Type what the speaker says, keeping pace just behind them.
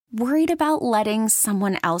Worried about letting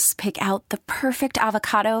someone else pick out the perfect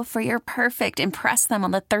avocado for your perfect impress them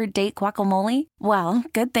on the third date guacamole? Well,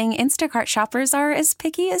 good thing Instacart shoppers are as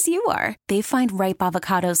picky as you are. They find ripe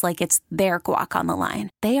avocados like it's their guac on the line.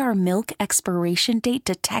 They are milk expiration date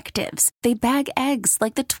detectives. They bag eggs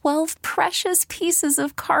like the 12 precious pieces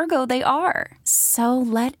of cargo they are. So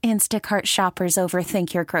let Instacart shoppers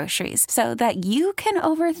overthink your groceries so that you can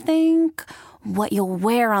overthink what you'll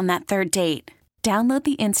wear on that third date. Download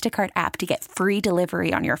the Instacart app to get free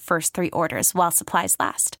delivery on your first 3 orders while supplies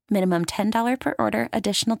last. Minimum $10 per order.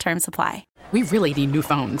 Additional terms apply. We really need new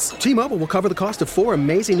phones. T-Mobile will cover the cost of 4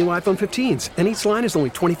 amazing new iPhone 15s, and each line is only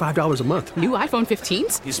 $25 a month. New iPhone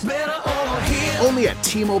 15s? It's better over here. Only at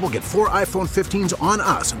T-Mobile, get 4 iPhone 15s on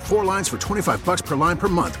us and 4 lines for $25 per line per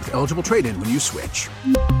month with eligible trade-in when you switch.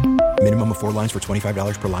 Minimum of 4 lines for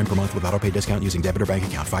 $25 per line per month with autopay discount using debit or bank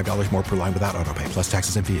account. $5 more per line without autopay, plus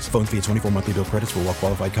taxes and fees. Phone fee at 24 monthly bill credits for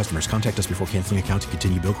well-qualified customers. Contact us before canceling account to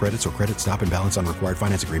continue bill credits or credit stop and balance on required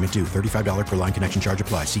finance agreement due. $35 per line connection charge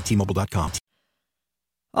applies. See T-Mobile.com.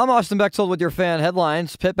 I'm Austin Bechtold with your Fan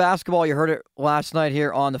Headlines. Pitt basketball, you heard it last night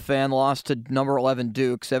here on the Fan, lost to number 11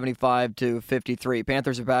 Duke, 75-53.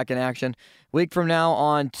 Panthers are back in action. Week from now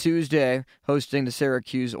on Tuesday, hosting the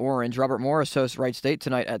Syracuse Orange. Robert Morris hosts Wright State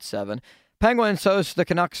tonight at 7. Penguins host the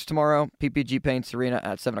Canucks tomorrow, PPG Paints Arena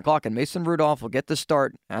at 7 o'clock. And Mason Rudolph will get the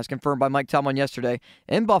start, as confirmed by Mike Tomlin yesterday,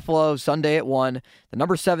 in Buffalo Sunday at 1. The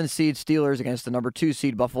number 7 seed Steelers against the number 2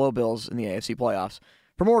 seed Buffalo Bills in the AFC playoffs.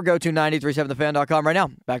 For more, go to 937thefan.com right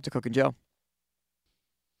now. Back to Cookin Joe.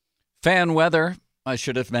 Fan weather, I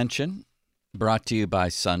should have mentioned, brought to you by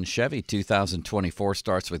Sun Chevy. 2024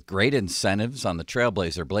 starts with great incentives on the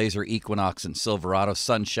Trailblazer, Blazer, Equinox, and Silverado.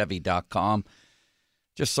 SunChevy.com.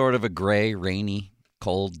 Just sort of a gray, rainy,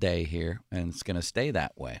 cold day here, and it's going to stay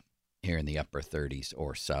that way here in the upper 30s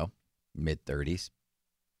or so, mid-30s.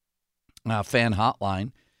 Fan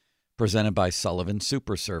hotline. Presented by Sullivan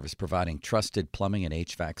Super Service, providing trusted plumbing and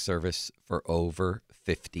HVAC service for over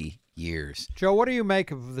 50 years. Joe, what do you make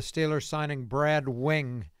of the Steelers signing Brad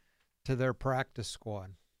Wing to their practice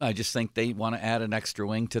squad? I just think they want to add an extra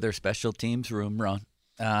wing to their special teams room, Ron.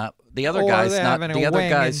 The other or guy's not. The other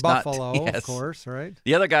guy's in not. Buffalo, Yes. of course, right?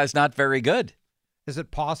 The other guy's not very good. Is it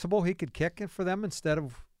possible he could kick it for them instead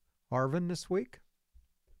of Harvin this week?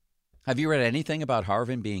 Have you read anything about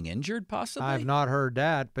Harvin being injured, possibly? I've not heard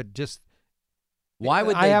that, but just why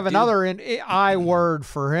would I have another I word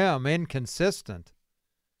for him, inconsistent.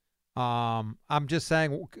 I'm just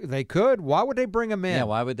saying they could. Why would they bring him in? Yeah,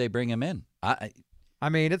 why would they bring him in? I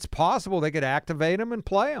mean, it's possible they could activate him and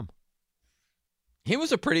play him. He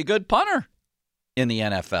was a pretty good punter in the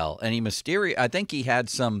NFL, and I think he had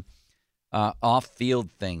some off-field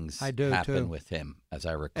things happen with him, as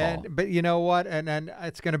I recall. But you know what? And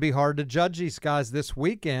it's going to be hard to judge these guys this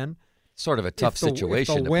weekend. Sort of a tough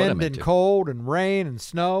situation to the put them wind into. and cold and rain and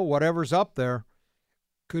snow, whatever's up there,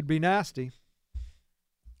 could be nasty.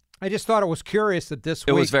 I just thought it was curious that this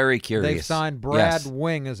week it was very curious. They signed Brad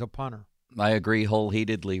Wing as a punter. I agree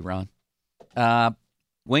wholeheartedly, Ron.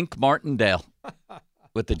 Wink Martindale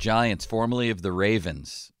with the Giants, formerly of the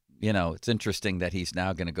Ravens. You know, it's interesting that he's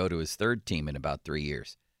now going to go to his third team in about 3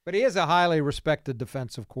 years. But he is a highly respected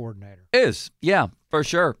defensive coordinator. Yeah, for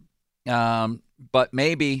sure. But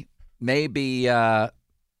maybe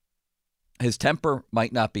his temper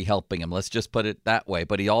might not be helping him. Let's just put it that way.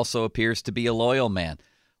 But he also appears to be a loyal man.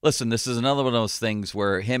 Listen, this is another one of those things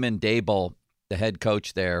where him and Daboll, the head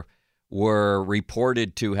coach there, were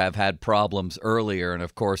reported to have had problems earlier. And,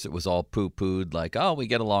 of course, it was all poo-pooed like, oh, we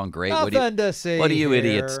get along great. Nothing to see What are you here.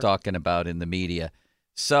 idiots talking about in the media?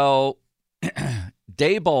 So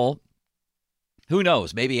Daboll, who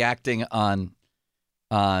knows, maybe acting on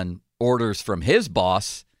orders from his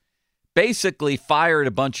boss, basically fired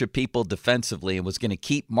a bunch of people defensively and was going to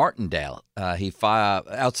keep Martindale.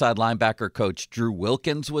 Outside linebacker coach Drew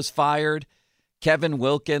Wilkins was fired. Kevin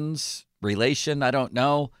Wilkins, relation, I don't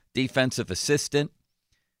know, defensive assistant.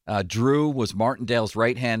 Drew was Martindale's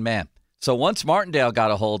right-hand man. So once Martindale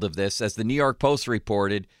got a hold of this, as the New York Post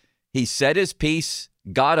reported, he said his piece,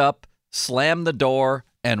 got up, slammed the door,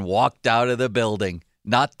 and walked out of the building,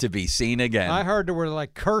 not to be seen again. I heard there were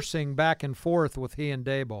like cursing back and forth with he and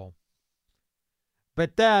Daboll.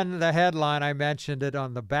 But then the headline, I mentioned it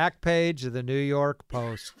on the back page of the New York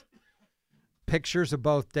Post. Pictures of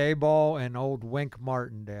both Daboll and old Wink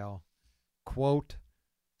Martindale. Quote,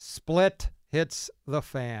 split hits the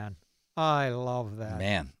fan. I love that.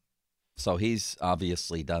 Man. So he's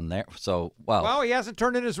obviously done there. So, well, he hasn't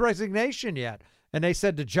turned in his resignation yet. And they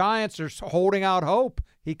said the Giants are holding out hope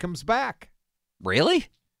he comes back. Really?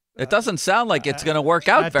 It doesn't sound like it's going to work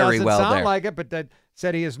out very well there. It doesn't sound like it, but that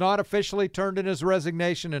said he has not officially turned in his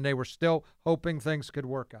resignation, and they were still hoping things could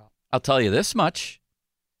work out. I'll tell you this much.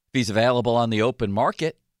 If he's available on the open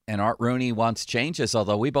market and Art Rooney wants changes,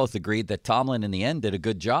 although we both agreed that Tomlin in the end did a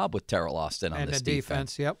good job with Terrell Austin on this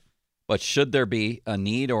defense. Yep. But should there be a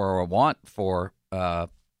need or a want for a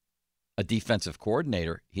defensive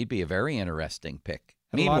coordinator, he'd be a very interesting pick.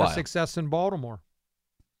 A lot of success in Baltimore.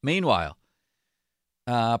 Meanwhile,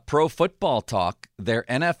 Pro Football Talk, their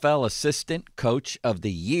NFL Assistant Coach of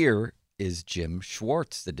the Year is Jim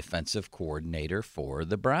Schwartz, the defensive coordinator for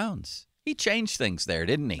the Browns. He changed things there,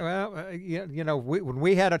 didn't he? Well, when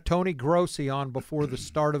we had a Tony Grossi on before the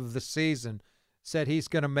start of the season, said he's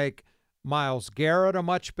going to make Myles Garrett a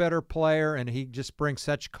much better player, and he just brings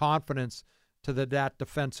such confidence to that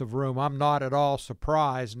defensive room. I'm not at all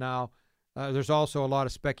surprised. Now, there's also a lot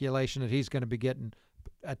of speculation that he's going to be getting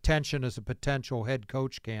attention as a potential head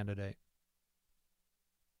coach candidate.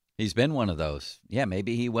 He's been one of those. Yeah,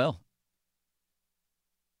 maybe he will.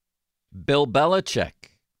 Bill Belichick,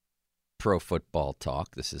 Pro Football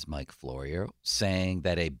Talk, this is Mike Florio, saying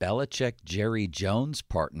that a Belichick-Jerry Jones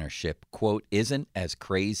partnership, quote, isn't as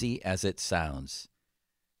crazy as it sounds.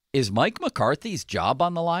 Is Mike McCarthy's job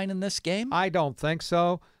on the line in this game? I don't think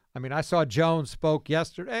so. I mean, I saw Jones spoke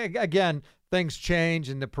yesterday. Again, things change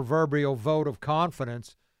in the proverbial vote of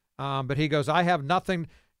confidence. But he goes, I have nothing,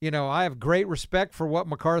 I have great respect for what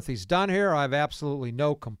McCarthy's done here. I have absolutely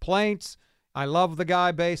no complaints. I love the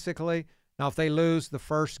guy, basically. Now, if they lose the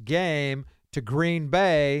first game to Green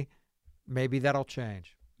Bay, maybe that'll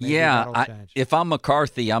change. If I'm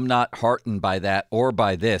McCarthy, I'm not heartened by that or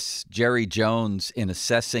by this. Jerry Jones, in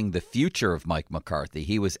assessing the future of Mike McCarthy,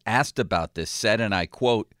 he was asked about this, said, and I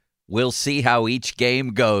quote, "We'll see how each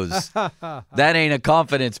game goes." That ain't a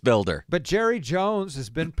confidence builder. But Jerry Jones has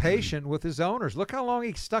been patient with his owners. Look how long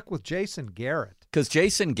he stuck with Jason Garrett. Because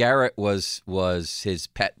Jason Garrett was his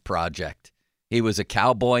pet project. He was a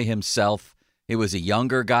cowboy himself. He was a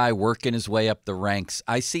younger guy working his way up the ranks.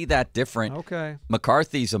 I see that different. Okay.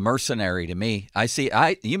 McCarthy's a mercenary to me.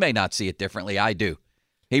 You may not see it differently. I do.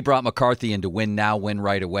 He brought McCarthy in to win now, win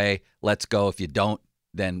right away. Let's go. If you don't,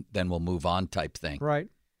 then we'll move on type thing. Right.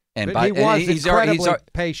 But he was incredibly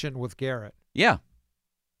patient with Garrett. Yeah.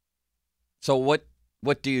 So what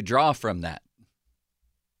do you draw from that?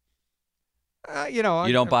 You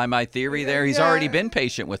don't buy my theory there? He's already been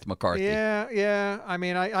patient with McCarthy. Yeah. I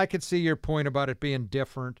mean, I could see your point about it being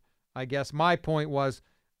different. I guess my point was,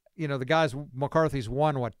 the guys, McCarthy's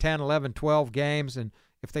won, 10, 11, 12 games, and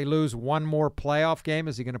if they lose one more playoff game,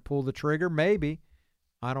 is he going to pull the trigger? Maybe.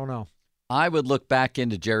 I don't know. I would look back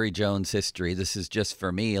into Jerry Jones' history. This is just,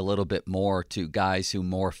 for me, a little bit more to guys who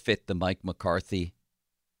more fit the Mike McCarthy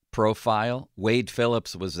profile. Wade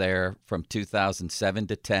Phillips was there from 2007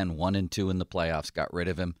 to 10, 1-2 in the playoffs, got rid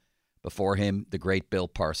of him. Before him, the great Bill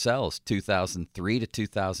Parcells, 2003 to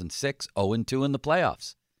 2006, 0-2 in the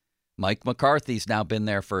playoffs. Mike McCarthy's now been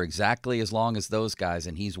there for exactly as long as those guys,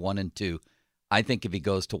 and he's 1-2. I think if he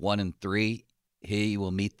goes to 1-3, he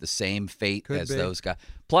will meet the same fate as those guys.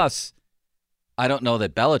 Plus, I don't know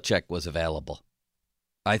that Belichick was available.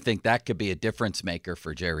 I think that could be a difference maker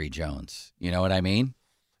for Jerry Jones. You know what I mean?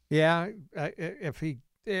 Yeah,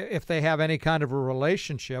 if they have any kind of a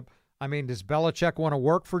relationship. I mean, does Belichick want to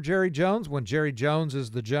work for Jerry Jones when Jerry Jones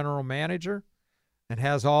is the general manager and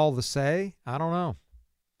has all the say? I don't know.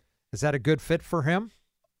 Is that a good fit for him?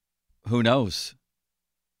 Who knows?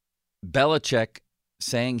 Belichick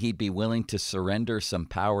saying he'd be willing to surrender some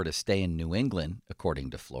power to stay in New England, according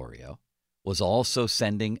to Florio, was also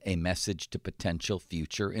sending a message to potential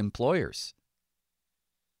future employers.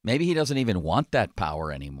 Maybe he doesn't even want that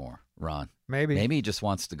power anymore, Ron. Maybe he just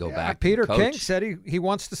wants to go back. Peter and coach. King said he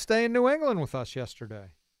wants to stay in New England with us yesterday.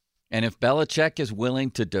 And if Belichick is willing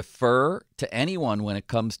to defer to anyone when it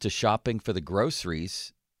comes to shopping for the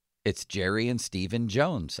groceries, it's Jerry and Stephen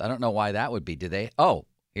Jones. I don't know why that would be. Oh,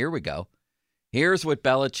 here we go. Here's what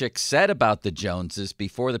Belichick said about the Joneses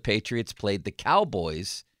before the Patriots played the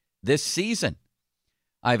Cowboys this season.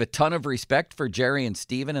 I have a ton of respect for Jerry and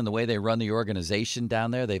Steven and the way they run the organization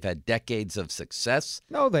down there. They've had decades of success.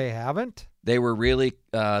 No, they haven't. They were really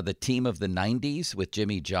the team of the 90s with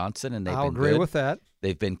Jimmy Johnson, and I'll agree with that.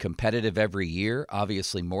 They've been competitive every year,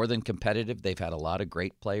 obviously more than competitive. They've had a lot of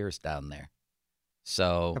great players down there.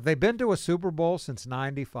 So, have they been to a Super Bowl since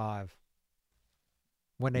 95?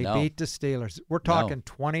 When they beat the Steelers. We're talking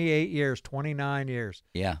 28 years, 29 years.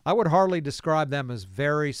 Yeah. I would hardly describe them as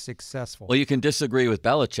very successful. Well, you can disagree with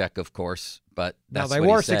Belichick, of course, but that's they what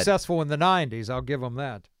he were said. successful in the 90s. I'll give them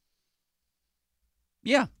that.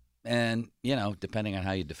 Yeah. And, depending on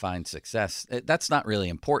how you define success, that's not really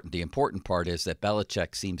important. The important part is that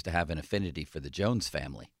Belichick seems to have an affinity for the Jones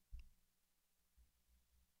family.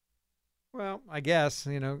 Well, I guess,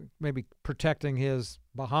 maybe protecting his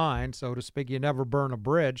behind, so to speak. You never burn a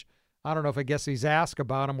bridge. I don't know if I guess he's asked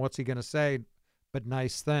about him. What's he going to say? But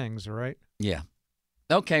nice things, right? Yeah.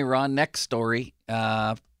 Okay, Ron, next story.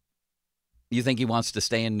 You think he wants to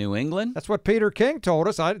stay in New England? That's what Peter King told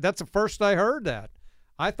us. That's the first I heard that.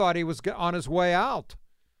 I thought he was on his way out.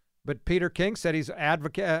 But Peter King said he's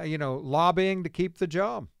lobbying to keep the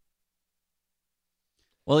job.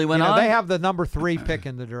 Well, he went on. They have the number 3 pick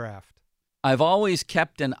in the draft. I've always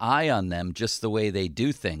kept an eye on them just the way they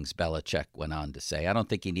do things, Belichick went on to say. I don't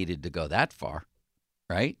think he needed to go that far,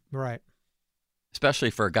 right? Right. Especially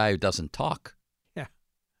for a guy who doesn't talk. Yeah.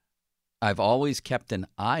 I've always kept an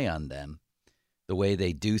eye on them, the way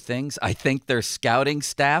they do things. I think their scouting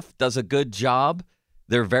staff does a good job.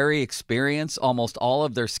 They're very experienced. Almost all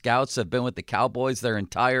of their scouts have been with the Cowboys their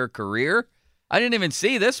entire career. I didn't even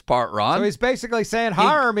see this part, Ron. So he's basically saying,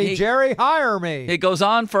 hire me, Jerry, hire me. It goes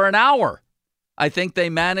on for an hour. I think they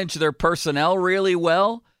manage their personnel really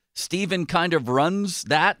well. Steven kind of runs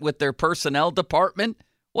that with their personnel department.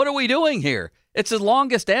 What are we doing here? It's the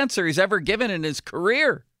longest answer he's ever given in his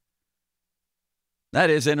career. That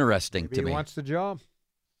is interesting to me. He wants the job.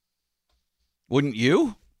 Wouldn't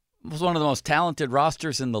you? It was one of the most talented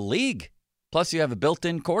rosters in the league. Plus, you have a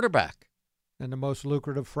built-in quarterback. And the most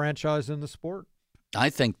lucrative franchise in the sport. I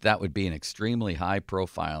think that would be an extremely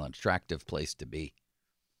high-profile and attractive place to be.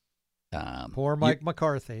 Poor Mike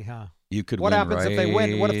McCarthy, huh? You could. What win happens if they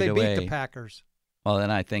win? What if they away. beat the Packers? Well,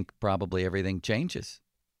 then I think probably everything changes.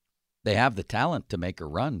 They have the talent to make a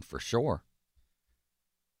run for sure.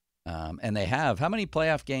 And they have how many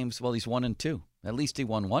playoff games? Well, he's 1-2. At least he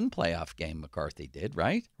won one playoff game. McCarthy did,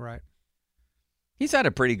 right? Right. He's had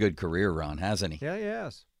a pretty good career, Ron, hasn't he? Yeah, he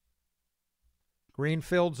has.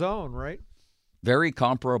 Greenfield zone, right? Very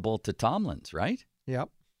comparable to Tomlin's, right? Yep.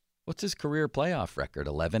 What's his career playoff record?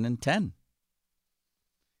 11-10.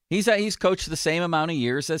 He's coached the same amount of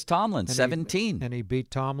years as Tomlin, 17. And he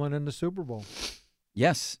beat Tomlin in the Super Bowl.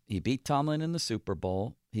 Yes, he beat Tomlin in the Super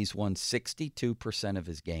Bowl. He's won 62% of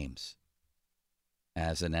his games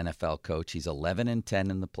as an NFL coach. He's 11-10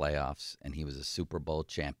 in the playoffs, and he was a Super Bowl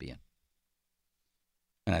champion.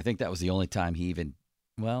 And I think that was the only time he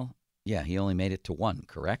he only made it to one,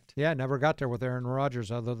 correct? Yeah, never got there with Aaron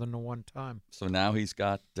Rodgers other than the one time. So now he's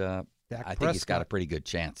got, I think he's got a pretty good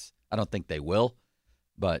chance. I don't think they will,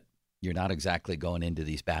 but you're not exactly going into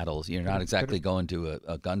these battles. You're not exactly going to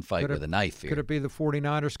a gunfight with a knife here. Could it be the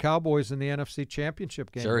 49ers Cowboys in the NFC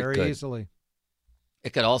Championship game? Sure, very easily.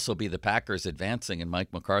 It could also be the Packers advancing and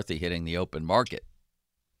Mike McCarthy hitting the open market.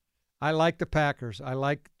 I like the Packers. I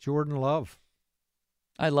like Jordan Love.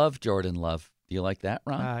 I love Jordan Love. Do you like that,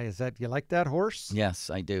 Ron? You like that horse? Yes,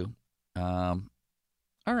 I do. All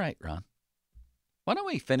right, Ron. Why don't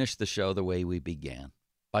we finish the show the way we began?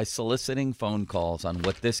 By soliciting phone calls on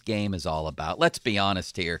what this game is all about. Let's be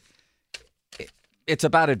honest here. It's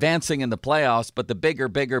about advancing in the playoffs, but the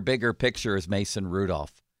bigger picture is Mason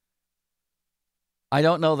Rudolph. I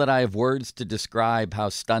don't know that I have words to describe how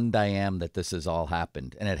stunned I am that this has all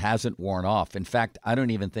happened, and it hasn't worn off. In fact, I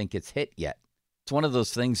don't even think it's hit yet. It's one of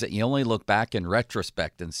those things that you only look back in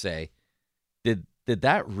retrospect and say, did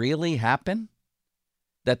that really happen?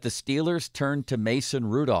 That the Steelers turned to Mason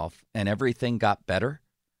Rudolph and everything got better?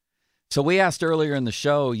 So we asked earlier in the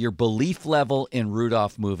show, your belief level in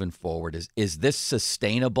Rudolph moving forward, is this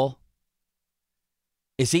sustainable?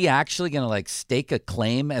 Is he actually going to stake a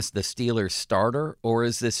claim as the Steelers starter, or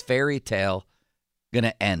is this fairy tale going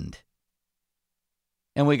to end?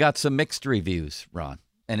 And we got some mixed reviews, Ron.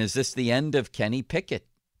 And is this the end of Kenny Pickett?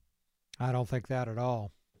 I don't think that at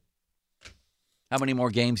all. How many more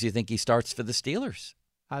games do you think he starts for the Steelers?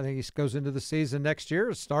 I think he goes into the season next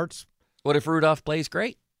year. Starts. What if Rudolph plays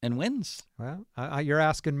great and wins? Well, you're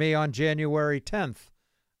asking me on January 10th.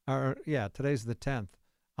 Today's the 10th.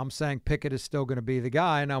 I'm saying Pickett is still going to be the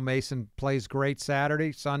guy. Now Mason plays great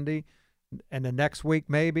Saturday, Sunday, and the next week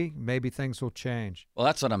maybe things will change. Well,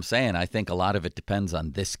 that's what I'm saying. I think a lot of it depends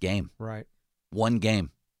on this game. Right. One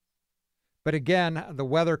game. But again, the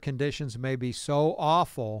weather conditions may be so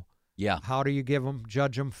awful. Yeah. How do you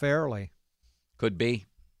judge them fairly? Could be.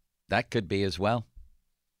 That could be as well.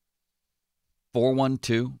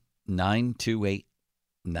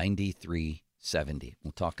 412-928-9370.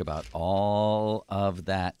 We'll talk about all of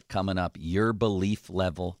that coming up. Your belief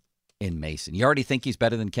level in Mason. You already think he's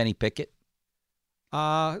better than Kenny Pickett?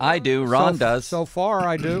 I do. Ron does. So far,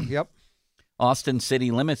 I do. Yep. Austin City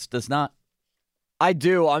Limits does not. I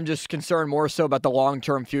do. I'm just concerned more so about the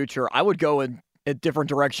long-term future. I would go in a different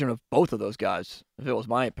direction of both of those guys, if it was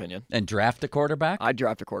my opinion. And draft a quarterback? I'd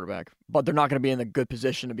draft a quarterback. But they're not going to be in a good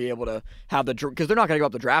position to be able to have because they're not going to go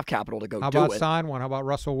up the draft capital to go do it. How about sign one? How about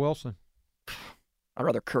Russell Wilson? I'd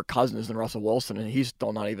rather Kirk Cousins than Russell Wilson, and he's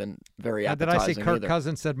still not even very appetizing Did I see Kirk either.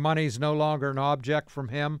 Cousins said money's no longer an object from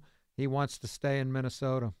him? He wants to stay in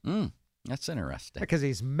Minnesota. That's interesting. Because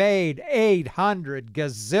he's made $800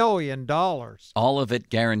 gazillion. All of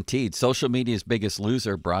it guaranteed. Social media's biggest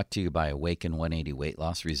loser, brought to you by Awaken 180 Weight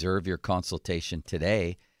Loss. Reserve your consultation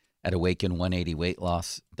today at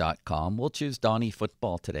awaken180weightloss.com. We'll choose Donnie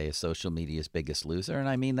Football today as social media's biggest loser, and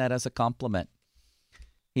I mean that as a compliment.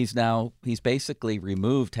 He's basically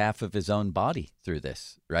removed half of his own body through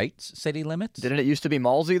this, right? City Limits? Didn't it used to be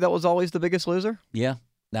Malsey that was always the biggest loser? Yeah.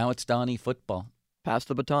 Now it's Donnie Football. Pass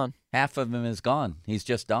the baton. Half of him is gone. He's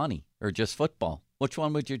just Donnie or just football. Which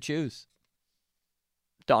one would you choose?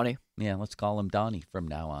 Donnie. Yeah, let's call him Donnie from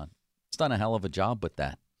now on. He's done a hell of a job with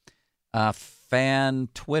that. Fan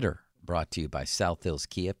Twitter, brought to you by South Hills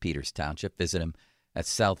Kia, Peters Township. Visit him at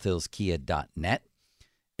southhillskia.net.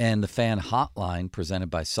 And the Fan Hotline,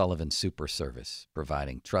 presented by Sullivan Super Service,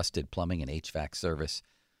 providing trusted plumbing and HVAC service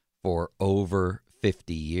for over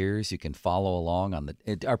 50 years. You can follow along on the...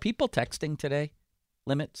 Are people texting today?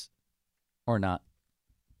 Limits or not?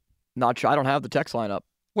 Not sure. I don't have the text line up.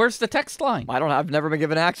 Where's the text line? I've never been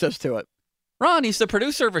given access to it. Ron, he's the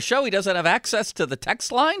producer of a show. He doesn't have access to the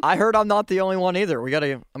text line? I heard I'm not the only one either. I'm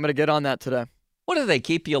going to get on that today. What, do they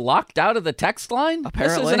keep you locked out of the text line?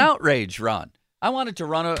 Apparently. This is an outrage, Ron. I wanted to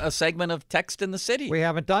run a segment of Text in the City. We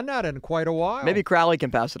haven't done that in quite a while. Maybe Crowley can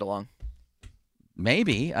pass it along.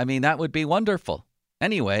 Maybe. I mean, that would be wonderful.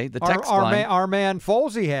 Anyway, the text line. Our man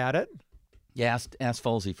Folsey had it. Yeah, ask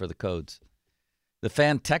Folsey for the codes. The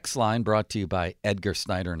Fan text line, brought to you by Edgar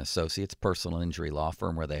Snyder and Associates, personal injury law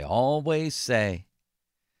firm, where they always say,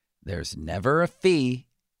 there's never a fee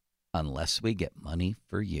unless we get money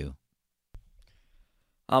for you.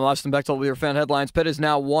 I'm Austin Bechtold with your Fan Headlines. Pitt is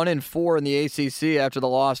now 1-4 in the ACC after the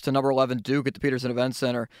loss to number 11 Duke at the Peterson Event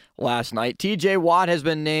Center last night. TJ Watt has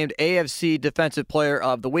been named AFC Defensive Player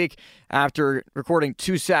of the Week after recording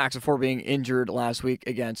 2 sacks before being injured last week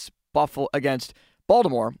against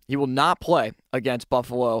Baltimore. He will not play against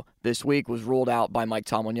Buffalo this week, was ruled out by Mike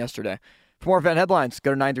Tomlin yesterday. For more Fan Headlines,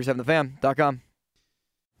 go to 937thefan.com.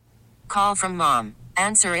 Call from mom.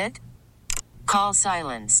 Answer it. Call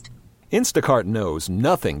silenced. Instacart knows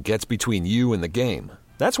nothing gets between you and the game.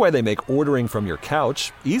 That's why they make ordering from your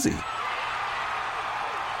couch easy.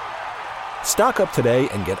 Stock up today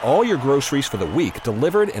and get all your groceries for the week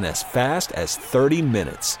delivered in as fast as 30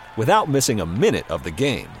 minutes without missing a minute of the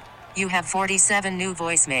game. You have 47 new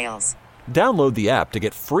voicemails. Download the app to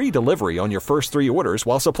get free delivery on your first 3 orders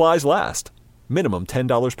while supplies last. Minimum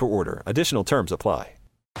 $10 per order. Additional terms apply.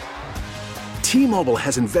 T-Mobile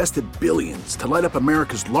has invested billions to light up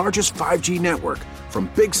America's largest 5G network, from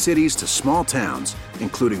big cities to small towns,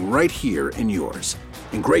 including right here in yours.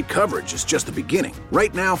 And great coverage is just the beginning.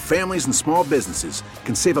 Right now, families and small businesses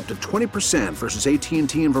can save up to 20% versus AT&T and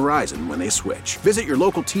Verizon when they switch. Visit your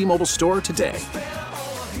local T-Mobile store today.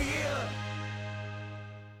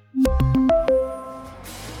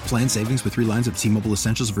 Plan savings with 3 lines of T-Mobile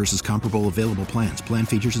Essentials versus comparable available plans. Plan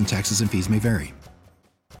features and taxes and fees may vary.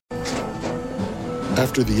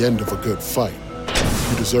 After the end of a good fight,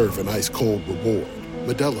 you deserve an ice-cold reward.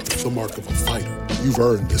 Modelo is the mark of a fighter. You've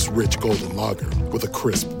earned this rich golden lager with a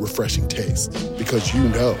crisp, refreshing taste. Because you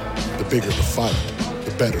know, the bigger the fight,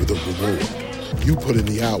 the better the reward. You put in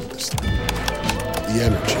the hours, the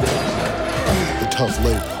energy, the tough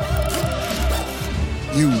labor.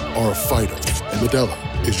 You are a fighter, and Modelo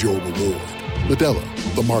is your reward. Modelo,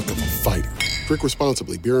 the mark of a fighter. Drink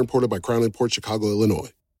responsibly. Beer imported by Crown Imports, Chicago,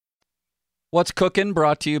 Illinois. What's Cookin',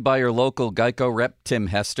 brought to you by your local Geico rep, Tim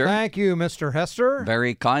Hester. Thank you, Mr. Hester.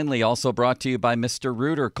 Very kindly. Also brought to you by Mr.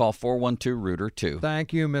 Reuter. Call 412-REUTER-2.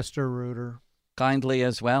 Thank you, Mr. Reuter. Kindly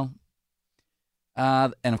as well.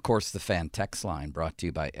 And, of course, the Fan text line, brought to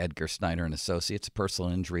you by Edgar Snyder and Associates, a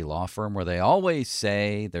personal injury law firm, where they always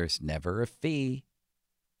say there's never a fee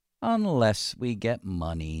unless we get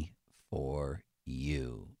money for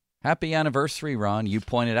you. Happy anniversary, Ron. You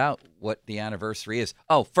pointed out what the anniversary is.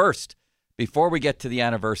 Oh, first, before we get to the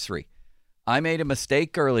anniversary, I made a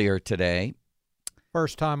mistake earlier today.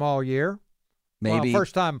 First time all year? Maybe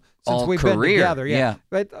first time since all we've career. been together. Yeah.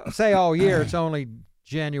 But say all year, it's only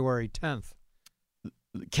January 10th.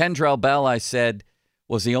 Kendrell Bell, I said,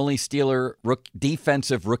 was the only Steeler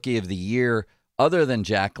defensive rookie of the year other than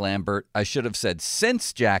Jack Lambert. I should have said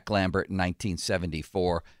since Jack Lambert in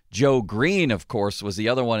 1974. Joe Green, of course, was the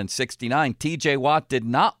other one in 69. T.J. Watt did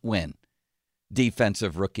not win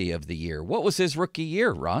Defensive Rookie of the Year. What was his rookie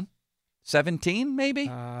year, Ron? 17, maybe?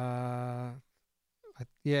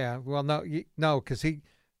 Yeah. Well, no, because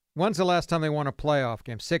when's the last time they won a playoff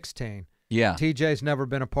game? 16. Yeah. TJ's never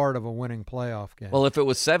been a part of a winning playoff game. Well, if it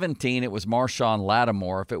was 17, it was Marshawn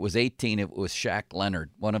Lattimore. If it was 18, it was Shaq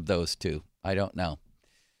Leonard. One of those two. I don't know.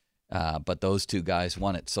 But those two guys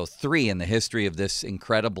won it. So 3 in the history of this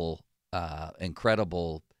incredible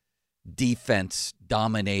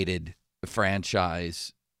defense-dominated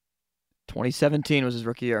franchise. 2017 was his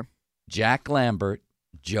rookie year. Jack Lambert,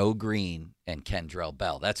 Joe Green, and Kendrell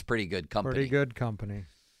Bell. That's pretty good company. Pretty good company.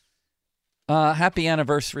 Happy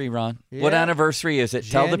anniversary, Ron. Yeah. What anniversary is it?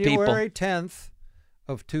 Tell the people. January 10th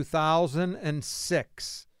of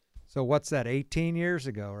 2006. So what's that, 18 years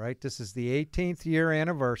ago, right? This is the 18th year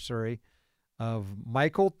anniversary of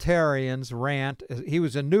Michel Therrien's rant. He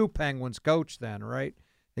was a new Penguins coach then, right?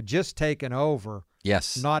 Had just taken over.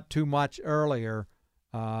 Yes. Not too much earlier.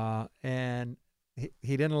 And he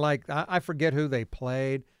didn't like, I forget who they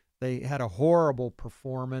played. They had a horrible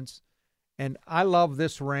performance. And I love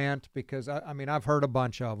this rant because, I mean, I've heard a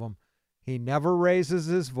bunch of them. He never raises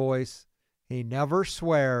his voice. He never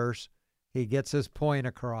swears. He gets his point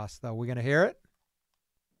across, though. We going to hear it?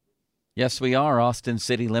 Yes, we are. Austin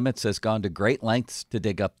City Limits has gone to great lengths to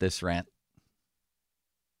dig up this rant.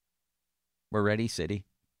 We're ready, City.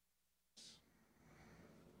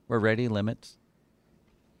 We're ready, Limits.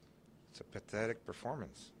 It's a pathetic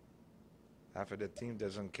performance. Half of the team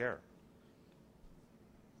doesn't care.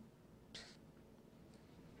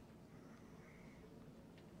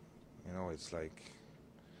 You know, it's like,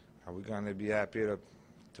 are we going to be happy to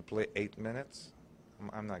play 8 minutes?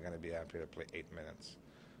 I'm not going to be happy to play 8 minutes.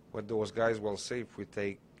 What those guys will say if we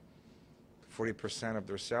take 40% of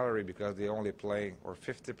their salary because they only play, or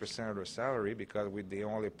 50% of their salary because they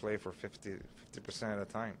only play for 50% of the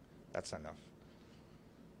time, that's enough.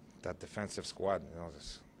 That defensive squad, you know,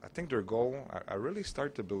 I think their goal, I really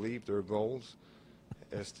start to believe their goals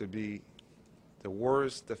is to be the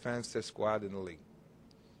worst defensive squad in the league.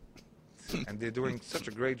 And they're doing such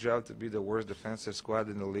a great job to be the worst defensive squad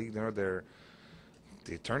in the league. You know,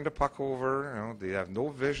 they turn the puck over. You know, they have no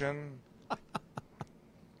vision.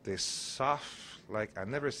 They're soft. Like I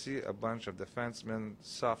never see a bunch of defensemen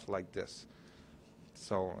soft like this.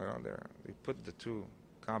 So you know, they put the two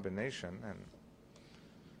combination and.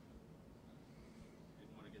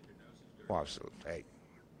 Well, so, hey,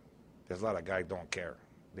 there's a lot of guys don't care.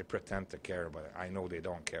 They pretend to care, but I know they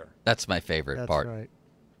don't care. That's my favorite part. That's right.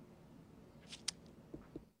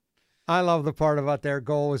 I love the part about their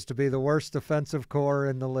goal is to be the worst defensive core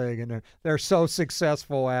in the league, and they're so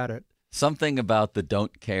successful at it. Something about the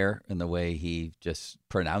don't care and the way he just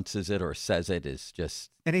pronounces it or says it is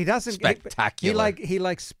just and he doesn't spectacular. He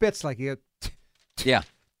spits like he yeah,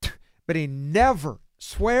 but he never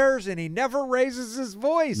swears and he never raises his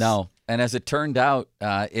voice. No, and as it turned out,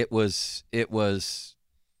 it was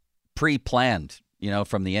pre-planned. You know,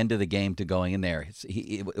 from the end of the game to going in there.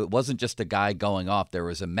 It wasn't just a guy going off. There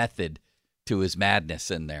was a method to his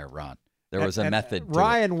madness in there, Ron. There was a method to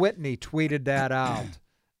Ryan Whitney tweeted that out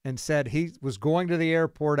and said he was going to the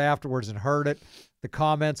airport afterwards and heard it, the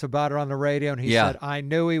comments about it on the radio, and he said, I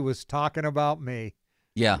knew he was talking about me.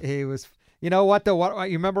 Yeah. He was, you know what, though?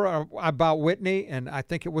 You remember about Whitney, and I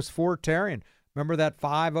think it was for Therrien. Remember that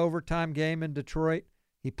 5 overtime game in Detroit?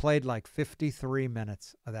 He played like 53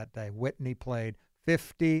 minutes of that day. Whitney played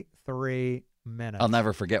 53 minutes. I'll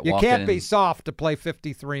never forget you walking can't be soft to play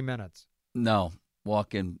 53 minutes. No.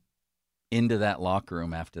 Walking into that locker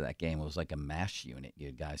room after that game, it was like a MASH unit.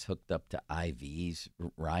 You guys hooked up to IVs.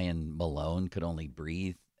 Ryan Malone could only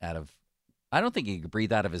breathe out of, I don't think he could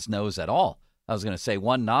breathe out of his nose at all. I was going to say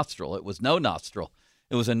one nostril. It was no nostril.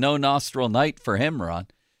 It was a no nostril night for him, Ron.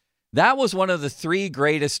 That was one of the 3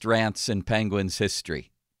 greatest rants in Penguins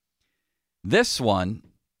history. This one,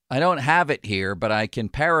 I don't have it here, but I can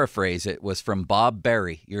paraphrase it, was from Bob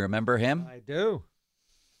Berry. You remember him? I do.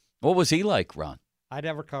 What was he like, Ron? I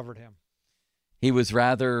never covered him. He was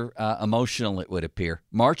rather emotional, it would appear.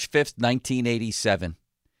 March 5th, 1987.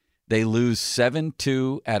 They lose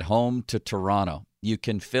 7-2 at home to Toronto. You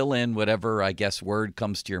can fill in whatever, I guess, word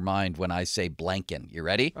comes to your mind when I say blanking. You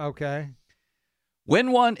ready? Okay.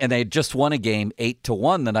 Win one, and they had just won a game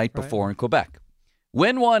 8-1 the night before in Quebec.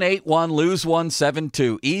 Win one, 8-1, lose one,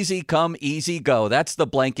 7-2. Easy come, easy go. That's the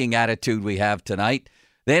blanking attitude we have tonight.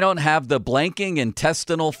 They don't have the blanking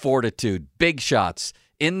intestinal fortitude. Big shots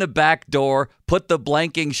in the back door, put the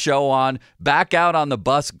blanking show on, back out on the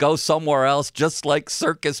bus, go somewhere else, just like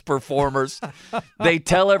circus performers. They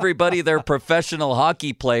tell everybody they're professional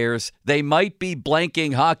hockey players. They might be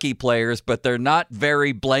blanking hockey players, but they're not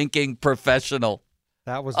very blanking professional.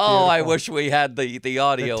 That was beautiful. Oh, I wish we had the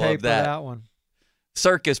audio the tape of that one.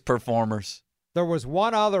 Circus performers. There was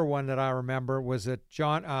one other one that I remember. Was it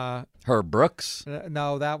John? Herb Brooks?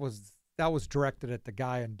 No, that was directed at the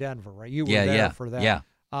guy in Denver, right? You were Yeah, there yeah, for that. yeah.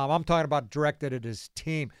 I'm talking about directed at his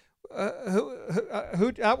team.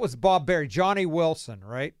 Who? That was Bob Berry, Johnny Wilson,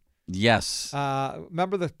 right? Yes.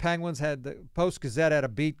 Remember the Penguins had the Post-Gazette had a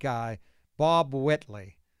beat guy, Bob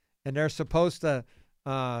Whitley, and they're supposed to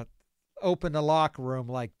open the locker room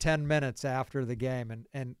like 10 minutes after the game,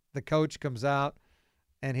 and the coach comes out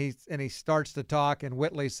and he starts to talk, and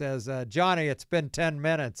Whitley says, "Johnny, it's been 10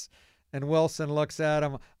 minutes." And Wilson looks at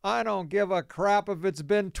him, "I don't give a crap if it's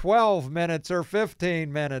been 12 minutes or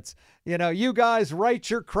 15 minutes. You know, you guys write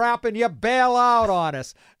your crap and you bail out on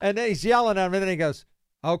us." And then he's yelling at him, and then he goes,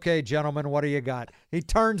 "Okay, gentlemen, what do you got?" He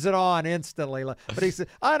turns it on instantly. But he said,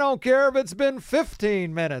 "I don't care if it's been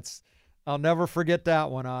 15 minutes. I'll never forget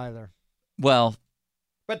that one either. Well.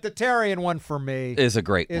 But the Therrien one for me is a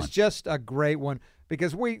great one. It's just a great one.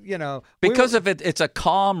 Because it's a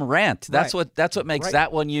calm rant. That's right. what makes right.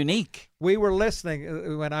 that one unique. We were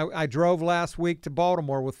listening when I drove last week to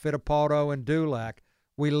Baltimore with Fittipaldo and Dulac.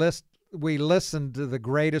 We listened to the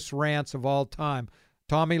greatest rants of all time.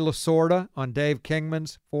 Tommy Lasorda on Dave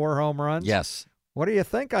Kingman's 4 home runs. Yes. What do you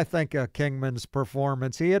think I think of Kingman's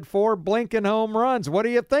performance? He had 4 blinking home runs. What do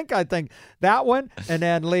you think I think? That one, and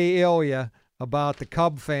then Lee Ilya about the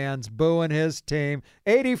Cub fans booing his team.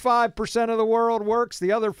 85% of the world works.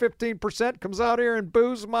 The other 15% comes out here and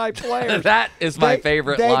boos my players. That is my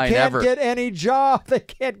favorite line ever. They can't get any job. They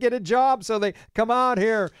can't get a job, so they come out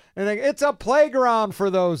here and it's a playground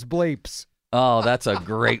for those bleeps. Oh, that's a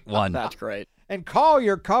great one. That's great. And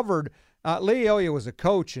Collier covered. Lee Ilya was a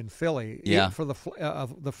coach in Philly for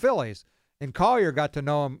the Phillies, and Collier got to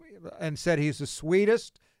know him and said he's the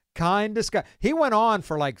sweetest, kindest guy. He went on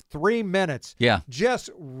for like 3 minutes, just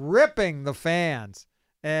ripping the fans,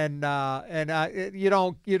 and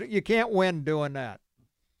you can't win doing that.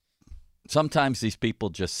 Sometimes these people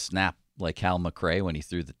just snap like Hal McRae when he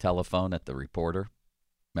threw the telephone at the reporter.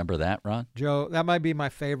 Remember that, Ron? Joe, that might be my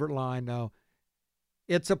favorite line, though.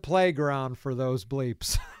 It's a playground for those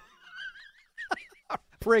bleeps.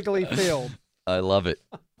 Wrigley Field. I love it.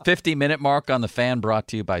 50-minute mark on the Fan, brought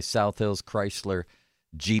to you by South Hills Chrysler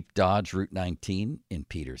Jeep Dodge, Route 19 in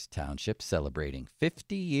Peters Township, celebrating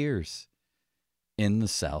 50 years in the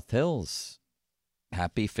South Hills.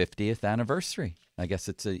 Happy 50th anniversary. I guess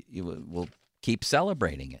we'll keep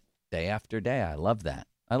celebrating it day after day. I love that.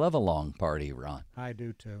 I love a long party, Ron. I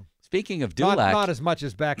do, too. Speaking of Dulac. Not as much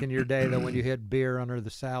as back in your day, though, when you hid beer under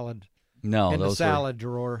the salad. No, in those the salad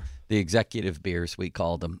drawer. The executive beers, we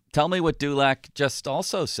called them. Tell me what Dulac just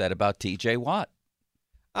also said about T.J. Watt.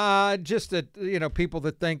 Just that, people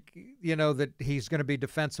that think, that he's going to be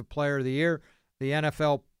Defensive Player of the Year. The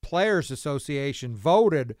NFL Players Association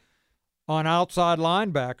voted on outside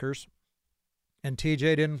linebackers, and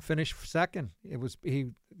T.J. didn't finish second.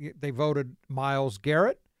 They voted Myles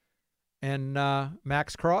Garrett and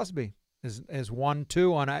Max Crosby as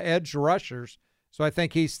 1-2 on edge rushers. So I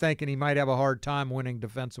think he's thinking he might have a hard time winning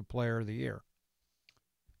Defensive Player of the Year.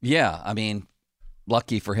 Yeah, I mean,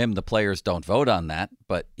 lucky for him, the players don't vote on that.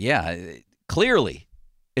 But, yeah, clearly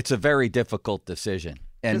it's a very difficult decision.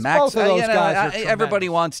 And Max, both of those guys are everybody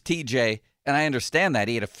wants TJ, and I understand that.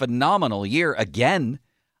 He had a phenomenal year again.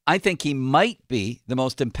 I think he might be the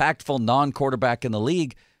most impactful non-quarterback in the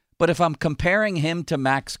league. But if I'm comparing him to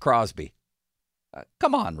Max Crosby,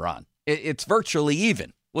 come on, Ron. It's virtually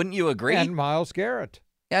even. Wouldn't you agree? And Myles Garrett.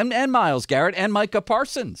 And Myles Garrett and Micah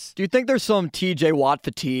Parsons. Do you think there's some T.J. Watt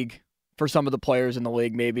fatigue for some of the players in the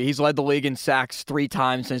league, maybe? He's led the league in sacks 3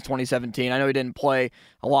 times since 2017. I know he didn't play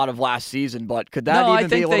a lot of last season, but could that even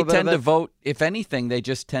be a little bit of it? No, I think they tend to vote. If anything, they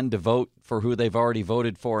just tend to vote for who they've already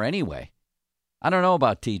voted for anyway. I don't know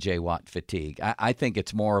about T.J. Watt fatigue. I think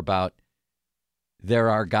it's more about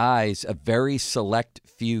there are guys, a very select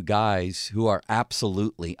few guys, who are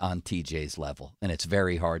absolutely on TJ's level, and it's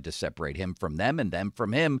very hard to separate him from them and them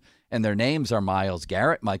from him, and their names are Myles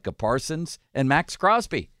Garrett, Micah Parsons, and Max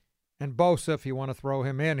Crosby. And Bosa, if you want to throw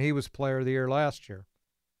him in, he was Player of the Year last year.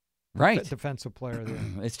 Right. Defensive Player of the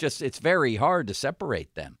Year. It's very hard to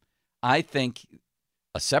separate them. I think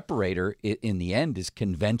a separator in the end is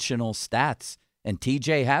conventional stats, and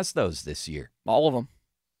TJ has those this year. All of them,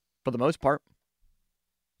 for the most part.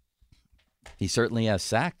 He certainly has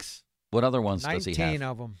sacks. What other ones does he have? 19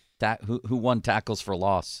 of them. Who won tackles for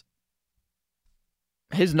loss?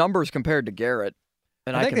 His numbers compared to Garrett.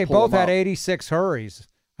 And I think they both had 86 hurries.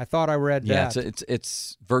 I thought I read that. Yeah,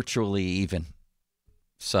 it's virtually even.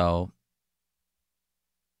 So,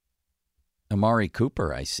 Amari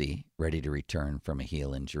Cooper, I see, ready to return from a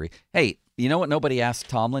heel injury. Hey, you know what nobody asked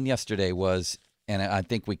Tomlin yesterday was, and I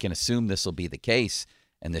think we can assume this will be the case,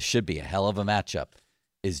 and this should be a hell of a matchup.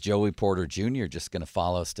 Is Joey Porter Jr. just going to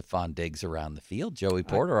follow Stephon Diggs around the field? Joey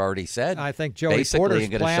Porter already said. I think Joey Porter's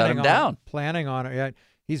going to shut him down. Planning on it. Yeah,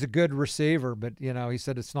 he's a good receiver, but he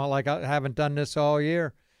said it's not like I haven't done this all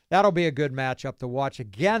year. That'll be a good matchup to watch.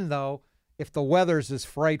 Again, though, if the weather's as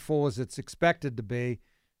frightful as it's expected to be,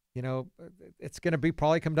 it's going to be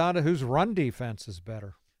probably come down to whose run defense is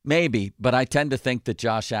better. Maybe, but I tend to think that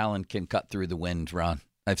Josh Allen can cut through the wind, Ron.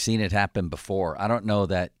 I've seen it happen before. I don't know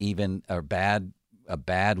that even a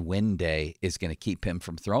bad wind day is going to keep him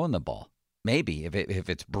from throwing the ball. Maybe if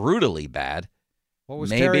it's brutally bad. What was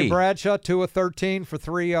maybe. Terry Bradshaw 2 of 13 for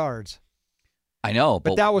 3 yards? I know,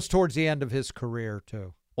 but that was towards the end of his career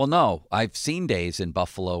too. Well, no, I've seen days in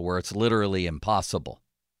Buffalo where it's literally impossible.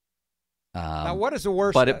 Now, what is the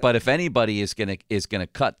worst? But if anybody is gonna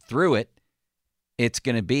cut through it, it's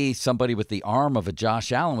going to be somebody with the arm of a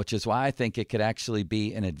Josh Allen, which is why I think it could actually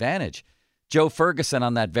be an advantage. Joe Ferguson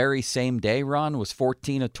on that very same day, Ron, was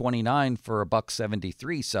 14 of 29 for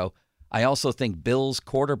 $173. So I also think Bills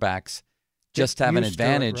quarterbacks just have an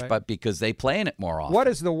advantage, but because they play in it more often. What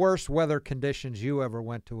is the worst weather conditions you ever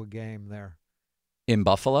went to a game there? In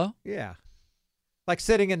Buffalo? Yeah. Like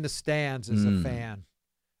sitting in the stands as a fan.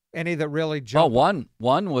 Any that really jumped? Oh,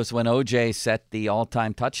 one was when OJ set the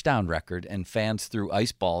all-time touchdown record and fans threw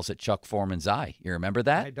ice balls at Chuck Foreman's eye. You remember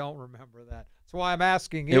that? I don't remember that. That's why I'm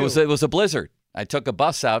asking you. It was a blizzard. I took a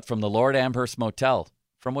bus out from the Lord Amherst Motel,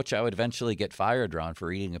 from which I would eventually get fired, Ron,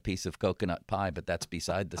 for eating a piece of coconut pie, but that's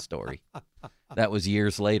beside the story. That was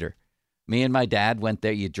years later. Me and my dad went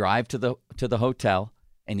there. You drive to the hotel,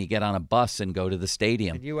 and you get on a bus and go to the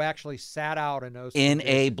stadium. And you actually sat out in those in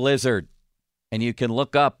conditions. a blizzard. And you can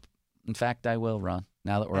look up. In fact, I will, Ron,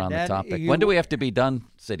 now that we're on the topic. When do we have to be done,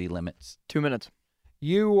 city limits? 2 minutes.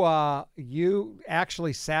 You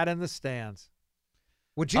actually sat in the stands.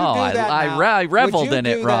 Would you do that now? I reveled in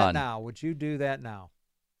it, Ron. Would you do that now?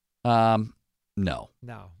 No.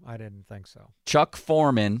 No, I didn't think so. Chuck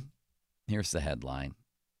Foreman, here's the headline,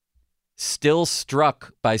 still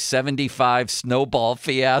struck by 75 snowball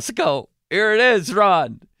fiasco. Here it is,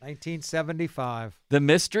 Ron. 1975. The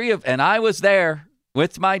mystery of, and I was there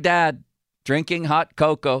with my dad drinking hot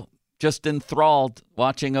cocoa, just enthralled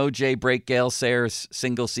watching OJ break Gale Sayers'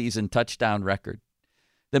 single-season touchdown record.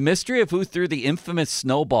 The mystery of who threw the infamous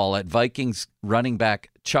snowball at Vikings running back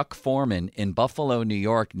Chuck Foreman in Buffalo, New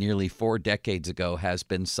York, nearly 4 decades ago has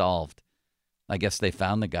been solved. I guess they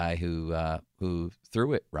found the guy who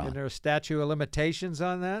threw it, Ron. Is there a statute of limitations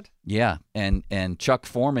on that? Yeah, and Chuck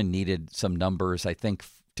Foreman needed some numbers, I think,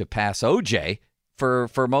 to pass OJ for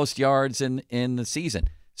most yards in the season.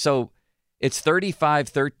 So it's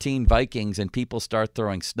 35-13 Vikings, and people start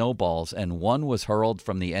throwing snowballs, and one was hurled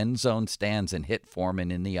from the end zone stands and hit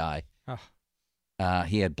Foreman in the eye. Oh.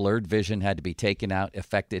 He had blurred vision, had to be taken out,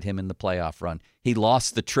 affected him in the playoff run. He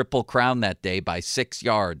lost the Triple Crown that day by 6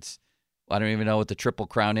 yards. I don't even know what the Triple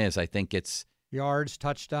Crown is. I think it's yards,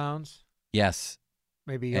 touchdowns. Yes.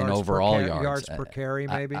 Maybe yards and overall per yards per carry,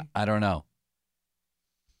 maybe. I don't know.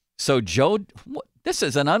 So Joe, this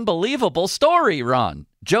is an unbelievable story, Ron.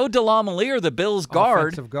 Joe DeLamielleure, the Bills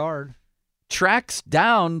offensive guard, tracks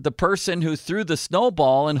down the person who threw the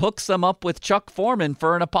snowball and hooks them up with Chuck Foreman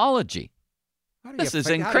for an apology. How do you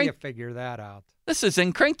figure that out? This is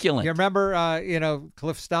incrinculant. You remember,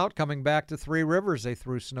 Cliff Stout coming back to Three Rivers, they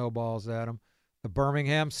threw snowballs at him. The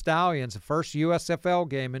Birmingham Stallions, the first USFL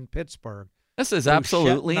game in Pittsburgh. This is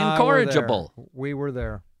absolutely incorrigible. We were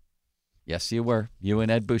there. Yes, you were. You and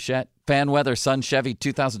Ed Bouchette. Fan weather, Sun Chevy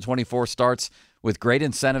 2024 starts with great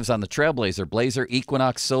incentives on the Trailblazer, Blazer,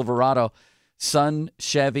 Equinox, Silverado,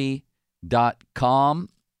 sunchevy.com.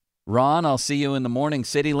 Ron, I'll see you in the morning.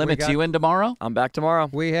 City Limits, you in tomorrow? I'm back tomorrow.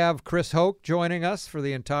 We have Chris Hoke joining us for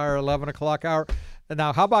the entire 11 o'clock hour.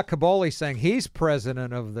 Now, how about Caboli saying he's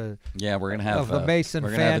president of the we're gonna have the Mason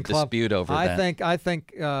fan club? Dispute over that. I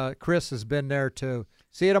think Chris has been there too.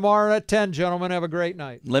 See you tomorrow at 10, gentlemen. Have a great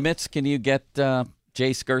night. Limits, can you get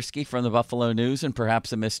Jay Skursky from the Buffalo News and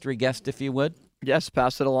perhaps a mystery guest, if you would? Yes,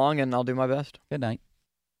 pass it along, and I'll do my best. Good night.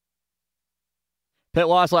 Pitt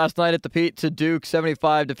lost last night at the Pete to Duke,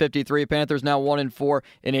 75-53. Panthers now 1-4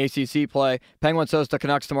 in ACC play. Penguins host the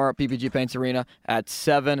Canucks tomorrow at PPG Paints Arena at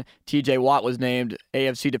 7. TJ Watt was named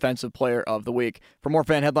AFC Defensive Player of the Week. For more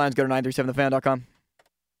fan headlines, go to 937thefan.com.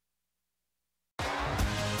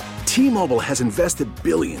 T-Mobile has invested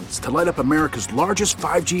billions to light up America's largest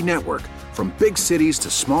 5G network, from big cities to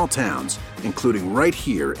small towns, including right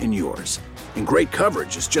here in yours. And great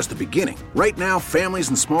coverage is just the beginning. Right now, families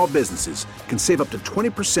and small businesses can save up to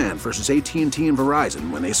 20% versus AT&T and Verizon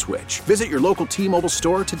when they switch. Visit your local T-Mobile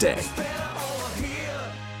store today.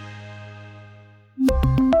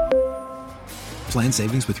 Plan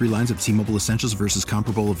savings with 3 lines of T-Mobile Essentials versus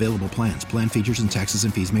comparable available plans. Plan features and taxes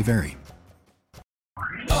and fees may vary.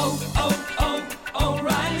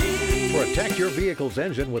 Protect your vehicle's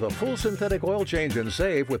engine with a full synthetic oil change and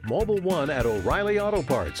save with Mobil 1 at O'Reilly Auto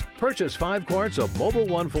Parts. Purchase 5 quarts of Mobil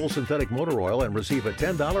 1 full synthetic motor oil and receive a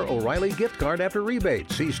 $10 O'Reilly gift card after rebate.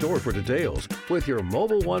 See store for details. With your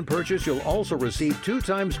Mobil 1 purchase, you'll also receive 2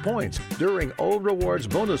 times points during O Rewards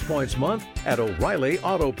Bonus Points Month at O'Reilly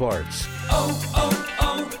Auto Parts.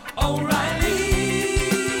 O'Reilly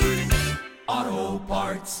Auto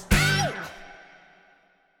Parts.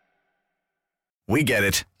 We get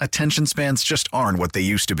it. Attention spans just aren't what they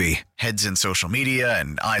used to be. Heads in social media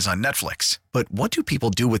and eyes on Netflix. But what do people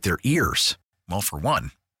do with their ears? Well, for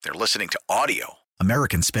one, they're listening to audio.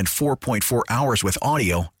 Americans spend 4.4 hours with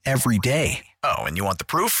audio every day. Oh, and you want the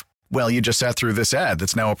proof? Well, you just sat through this ad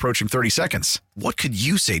that's now approaching 30 seconds. What could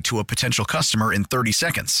you say to a potential customer in 30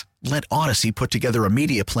 seconds? Let Odyssey put together a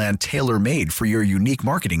media plan tailor-made for your unique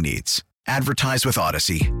marketing needs. Advertise with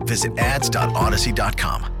Odyssey. Visit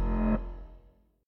ads.odyssey.com.